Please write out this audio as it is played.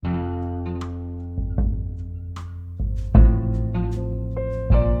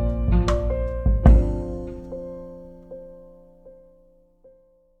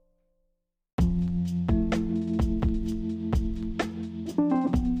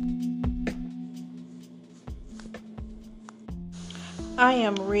I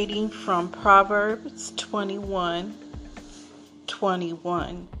am reading from Proverbs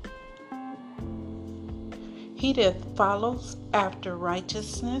 21:21. He that follows after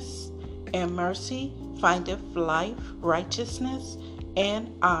righteousness and mercy findeth life, righteousness,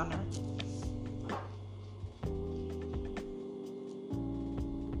 and honor.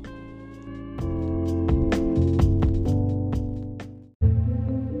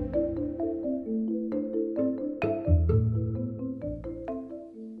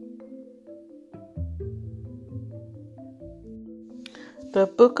 The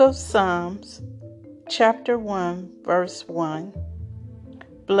Book of Psalms, chapter 1, verse 1.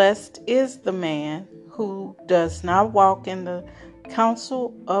 Blessed is the man who does not walk in the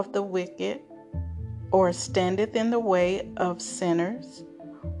counsel of the wicked, or standeth in the way of sinners,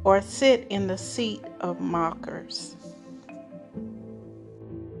 or sit in the seat of mockers.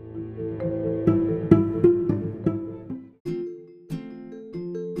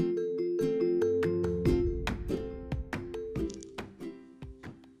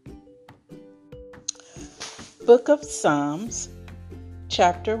 Book of Psalms,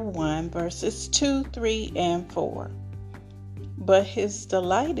 chapter 1, verses 2, 3, and 4. But his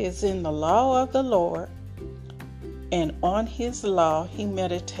delight is in the law of the Lord, and on his law he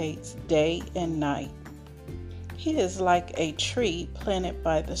meditates day and night. He is like a tree planted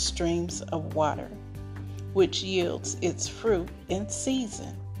by the streams of water, which yields its fruit in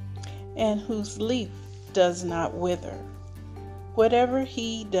season, and whose leaf does not wither. Whatever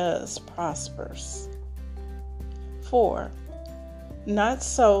he does prospers. 4. Not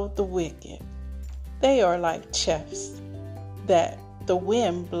so the wicked. They are like chaff that the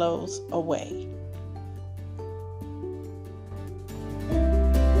wind blows away.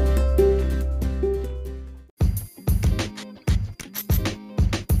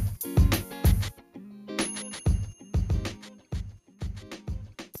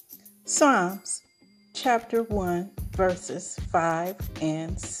 Psalms chapter 1, verses 5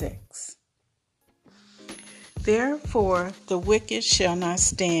 and 6. Therefore the wicked shall not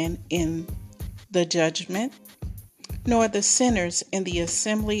stand in the judgment, nor the sinners in the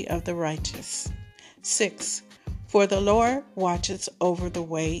assembly of the righteous. 6. For the Lord watches over the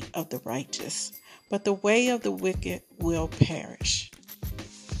way of the righteous, but the way of the wicked will perish.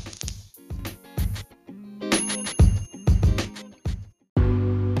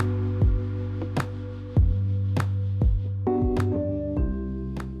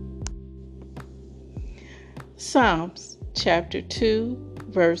 Psalms chapter 2,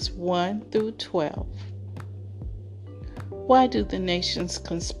 verse 1 through 12. Why do the nations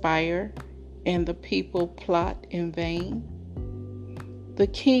conspire and the people plot in vain? The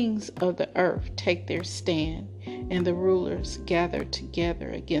kings of the earth take their stand, and the rulers gather together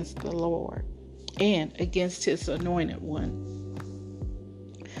against the Lord and against his anointed one.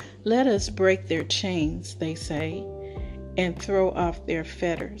 Let us break their chains, they say, and throw off their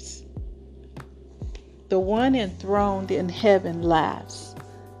fetters. The one enthroned in heaven laughs.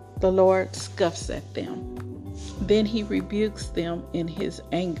 The Lord scoffs at them. Then he rebukes them in his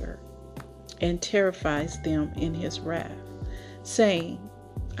anger and terrifies them in his wrath, saying,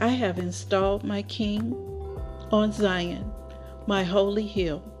 I have installed my king on Zion, my holy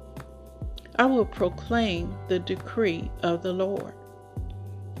hill. I will proclaim the decree of the Lord.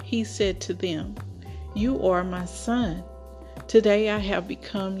 He said to them, You are my son. Today I have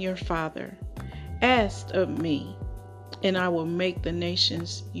become your father. Ask of me, and I will make the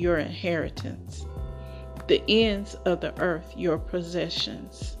nations your inheritance, the ends of the earth your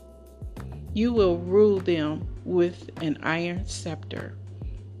possessions. You will rule them with an iron scepter.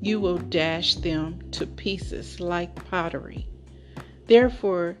 You will dash them to pieces like pottery.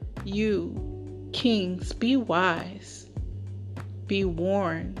 Therefore, you, kings, be wise. Be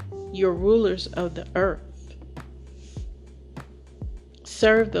warned, your rulers of the earth.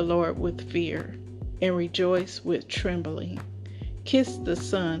 Serve the Lord with fear and rejoice with trembling. Kiss the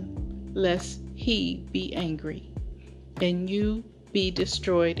Son, lest he be angry, and you be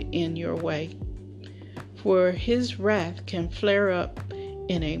destroyed in your way. For his wrath can flare up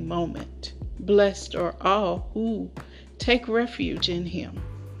in a moment. Blessed are all who take refuge in him.